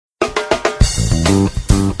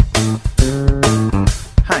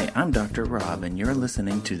Hi, I'm Dr. Rob, and you're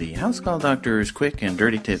listening to the House Call Doctor's quick and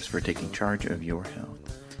dirty tips for taking charge of your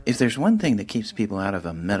health. If there's one thing that keeps people out of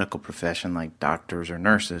a medical profession like doctors or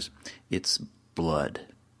nurses, it's blood.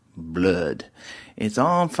 Blood. It's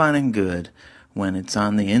all fine and good when it's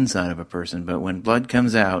on the inside of a person, but when blood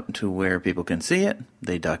comes out to where people can see it,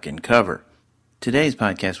 they duck and cover. Today's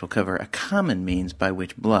podcast will cover a common means by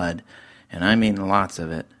which blood, and I mean lots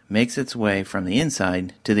of it, makes its way from the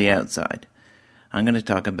inside to the outside. I'm going to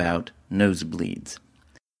talk about nosebleeds.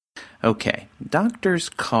 Okay, doctors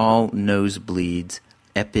call nosebleeds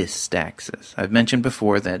epistaxis. I've mentioned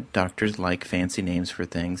before that doctors like fancy names for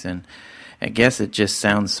things, and I guess it just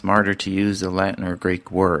sounds smarter to use a Latin or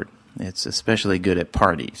Greek word. It's especially good at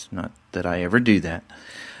parties, not that I ever do that.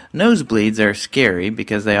 Nosebleeds are scary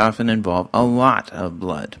because they often involve a lot of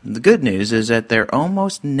blood. The good news is that they're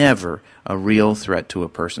almost never a real threat to a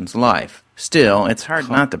person's life. Still, it's hard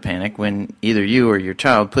not to panic when either you or your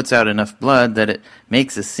child puts out enough blood that it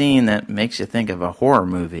makes a scene that makes you think of a horror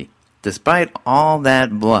movie. Despite all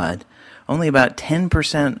that blood, only about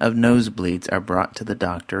 10% of nosebleeds are brought to the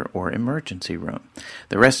doctor or emergency room.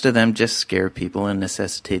 The rest of them just scare people and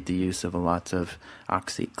necessitate the use of lots of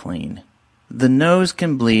OxyClean. The nose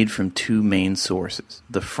can bleed from two main sources,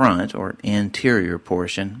 the front or anterior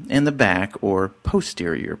portion and the back or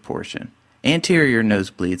posterior portion. Anterior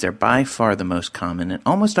nosebleeds are by far the most common and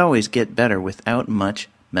almost always get better without much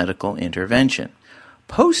medical intervention.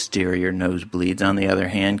 Posterior nosebleeds, on the other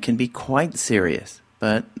hand, can be quite serious,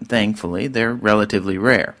 but thankfully they're relatively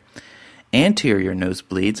rare. Anterior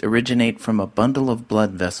nosebleeds originate from a bundle of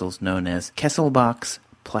blood vessels known as Kesselbach's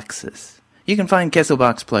plexus. You can find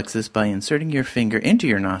Kesselbach's plexus by inserting your finger into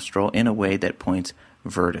your nostril in a way that points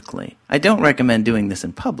vertically. I don't recommend doing this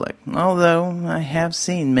in public, although I have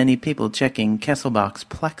seen many people checking Kesselbach's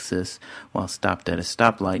plexus while stopped at a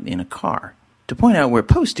stoplight in a car. To point out where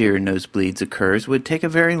posterior nosebleeds occurs would take a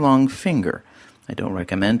very long finger. I don't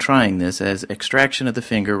recommend trying this, as extraction of the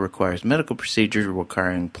finger requires medical procedures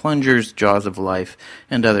requiring plungers, jaws of life,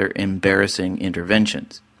 and other embarrassing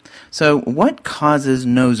interventions. So, what causes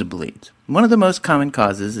nosebleeds? One of the most common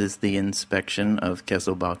causes is the inspection of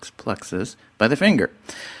Kesselbach's plexus by the finger.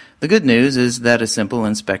 The good news is that a simple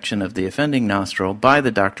inspection of the offending nostril by the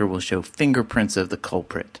doctor will show fingerprints of the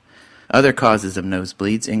culprit. Other causes of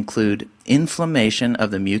nosebleeds include inflammation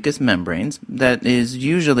of the mucous membranes that is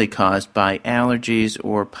usually caused by allergies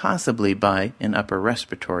or possibly by an upper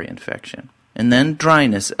respiratory infection. And then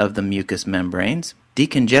dryness of the mucous membranes.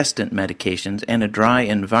 Decongestant medications and a dry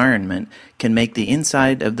environment can make the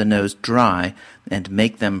inside of the nose dry and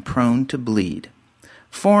make them prone to bleed.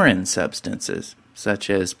 Foreign substances, such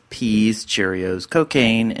as peas, Cheerios,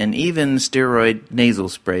 cocaine, and even steroid nasal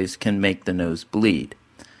sprays can make the nose bleed.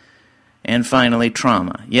 And finally,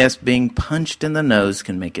 trauma. Yes, being punched in the nose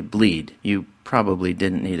can make it bleed. You probably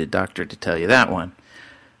didn't need a doctor to tell you that one.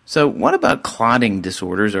 So what about clotting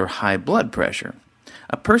disorders or high blood pressure?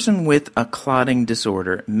 A person with a clotting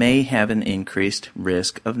disorder may have an increased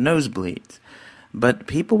risk of nosebleeds, but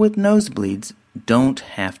people with nosebleeds don't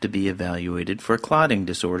have to be evaluated for clotting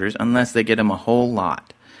disorders unless they get them a whole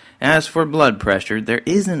lot. As for blood pressure, there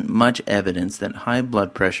isn't much evidence that high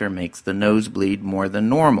blood pressure makes the nose bleed more than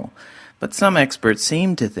normal, but some experts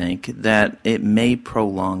seem to think that it may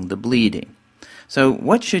prolong the bleeding. So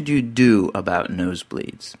what should you do about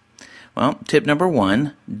nosebleeds? Well, tip number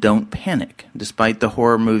 1, don't panic. Despite the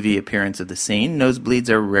horror movie appearance of the scene, nosebleeds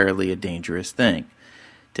are rarely a dangerous thing.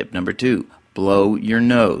 Tip number 2, blow your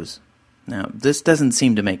nose. Now, this doesn't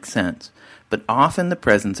seem to make sense, but often the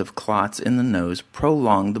presence of clots in the nose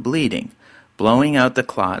prolong the bleeding. Blowing out the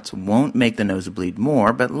clots won't make the nose bleed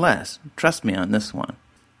more, but less. Trust me on this one.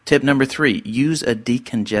 Tip number 3, use a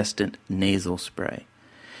decongestant nasal spray.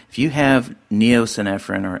 If you have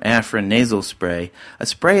neosynephrine or Afrin nasal spray, a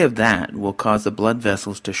spray of that will cause the blood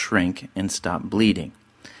vessels to shrink and stop bleeding.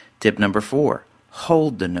 Tip number 4,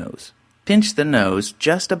 hold the nose. Pinch the nose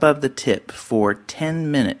just above the tip for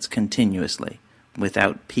 10 minutes continuously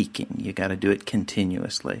without peeking. You got to do it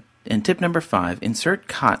continuously. And tip number 5, insert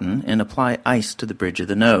cotton and apply ice to the bridge of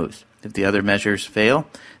the nose. If the other measures fail,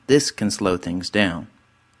 this can slow things down.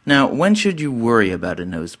 Now, when should you worry about a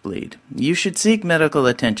nosebleed? You should seek medical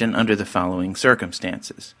attention under the following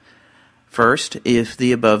circumstances. First, if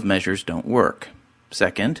the above measures don't work.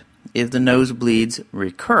 Second, if the nosebleeds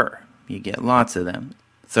recur. You get lots of them.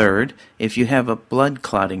 Third, if you have a blood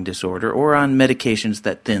clotting disorder or on medications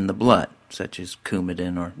that thin the blood, such as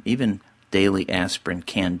Coumadin or even daily aspirin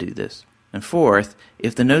can do this. And fourth,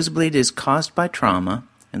 if the nosebleed is caused by trauma,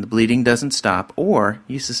 and the bleeding doesn't stop, or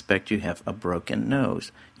you suspect you have a broken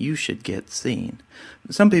nose, you should get seen.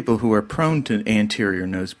 Some people who are prone to anterior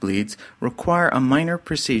nosebleeds require a minor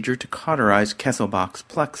procedure to cauterize Kesselbach's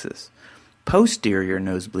plexus. Posterior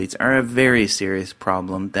nosebleeds are a very serious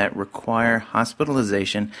problem that require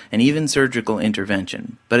hospitalization and even surgical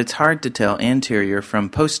intervention, but it's hard to tell anterior from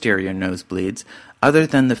posterior nosebleeds other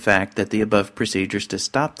than the fact that the above procedures to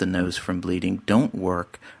stop the nose from bleeding don't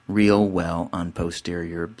work real well on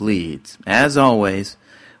posterior bleeds. As always,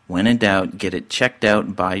 when in doubt, get it checked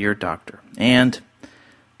out by your doctor, and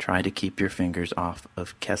try to keep your fingers off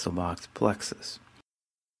of Kesselbach's plexus.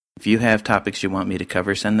 If you have topics you want me to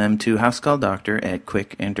cover, send them to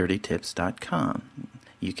housecalldoctor@quickanddirtytips.com.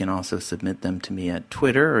 You can also submit them to me at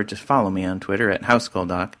Twitter, or just follow me on Twitter at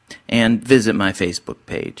housecalldoc, and visit my Facebook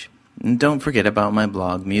page. And don't forget about my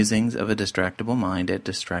blog, Musings of a Distractible Mind, at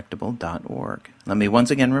distractible.org. Let me once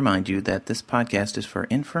again remind you that this podcast is for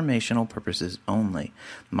informational purposes only.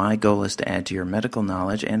 My goal is to add to your medical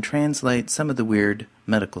knowledge and translate some of the weird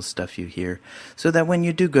medical stuff you hear, so that when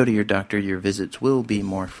you do go to your doctor, your visits will be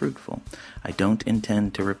more fruitful. I don't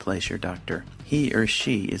intend to replace your doctor. He or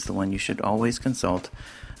she is the one you should always consult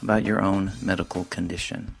about your own medical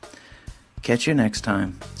condition. Catch you next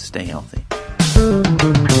time. Stay healthy.